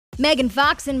Megan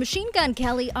Fox and Machine Gun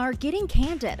Kelly are getting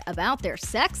candid about their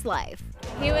sex life.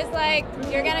 He was like,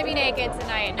 "You're gonna be naked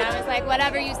tonight." And I was like,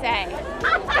 "Whatever you say,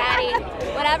 Daddy.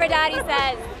 Whatever Daddy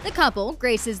says." The couple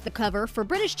graces the cover for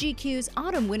British GQ's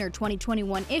Autumn-Winter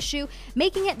 2021 issue,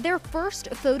 making it their first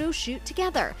photo shoot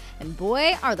together. And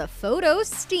boy, are the photos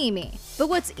steamy. But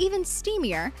what's even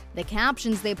steamier, the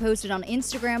captions they posted on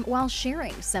Instagram while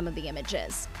sharing some of the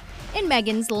images. In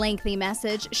Megan's lengthy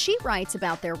message, she writes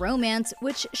about their romance,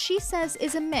 which she says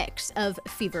is a mix of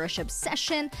feverish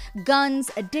obsession, guns,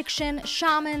 addiction,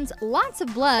 shamans, lots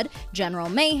of blood, general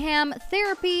mayhem,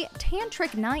 therapy,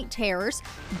 tantric night terrors,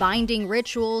 binding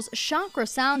rituals, chakra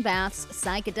sound baths,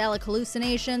 psychedelic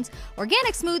hallucinations,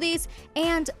 organic smoothies,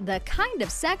 and the kind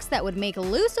of sex that would make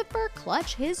Lucifer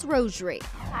clutch his rosary.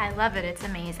 I love it, it's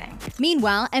amazing.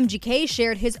 Meanwhile, MGK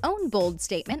shared his own bold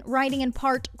statement, writing in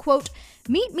part, quote,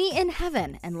 "Meet me in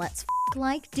heaven and let's f***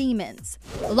 like demons."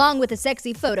 Along with the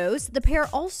sexy photos, the pair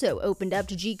also opened up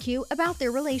to GQ about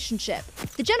their relationship.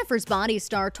 The Jennifer's Body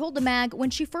star told the mag when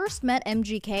she first met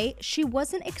MGK, she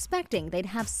wasn't expecting they'd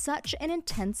have such an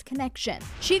intense connection.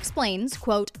 She explains,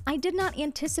 quote, "I did not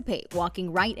anticipate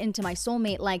walking right into my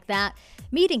soulmate like that.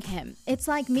 Meeting him, it's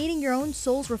like meeting your own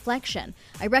soul's reflection.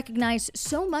 I recognize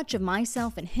so much of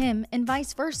myself in him and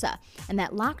vice versa, and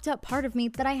that locked up part of me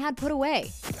that I had put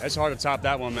away." It's hard to top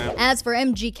that one, man. As for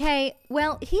MGK,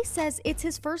 well, he says it's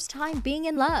his first time being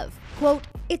in love. Quote,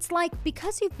 "It's like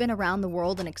because you've been around the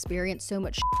world and experienced so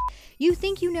much shit, you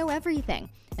think you know everything,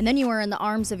 and then you are in the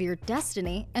arms of your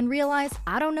destiny and realize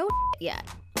I don't know shit yet."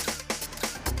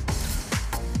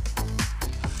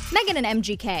 Megan and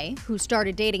MGK, who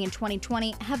started dating in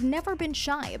 2020, have never been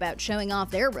shy about showing off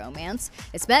their romance,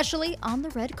 especially on the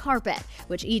red carpet,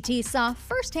 which ET saw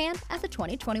firsthand at the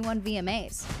 2021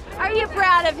 VMAs. Are you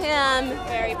proud of him?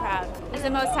 Very proud. He's the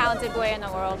most talented boy in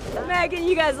the world. Megan,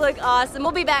 you guys look awesome.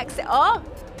 We'll be back soon. Oh,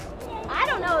 I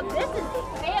don't know if this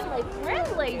is family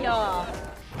friendly, y'all.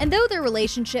 And though their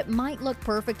relationship might look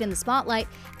perfect in the spotlight,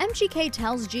 MGK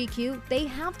tells GQ they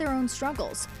have their own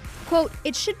struggles. Quote,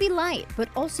 "It should be light, but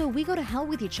also we go to hell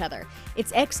with each other.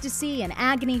 It's ecstasy and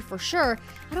agony for sure.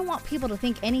 I don't want people to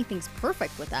think anything's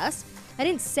perfect with us. I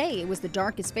didn't say it was the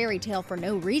darkest fairy tale for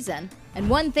no reason." And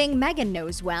one thing Megan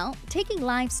knows well, taking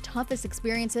life's toughest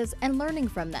experiences and learning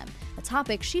from them, a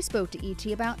topic she spoke to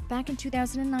ET about back in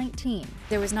 2019.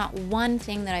 There was not one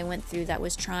thing that I went through that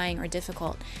was trying or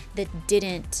difficult that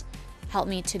didn't help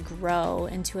me to grow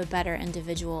into a better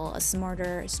individual, a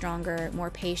smarter, stronger, more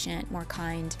patient, more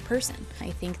kind person.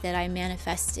 I think that I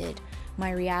manifested my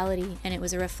reality, and it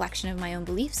was a reflection of my own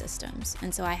belief systems.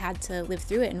 And so I had to live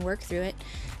through it and work through it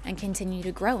and continue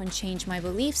to grow and change my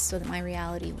beliefs so that my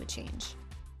reality would change.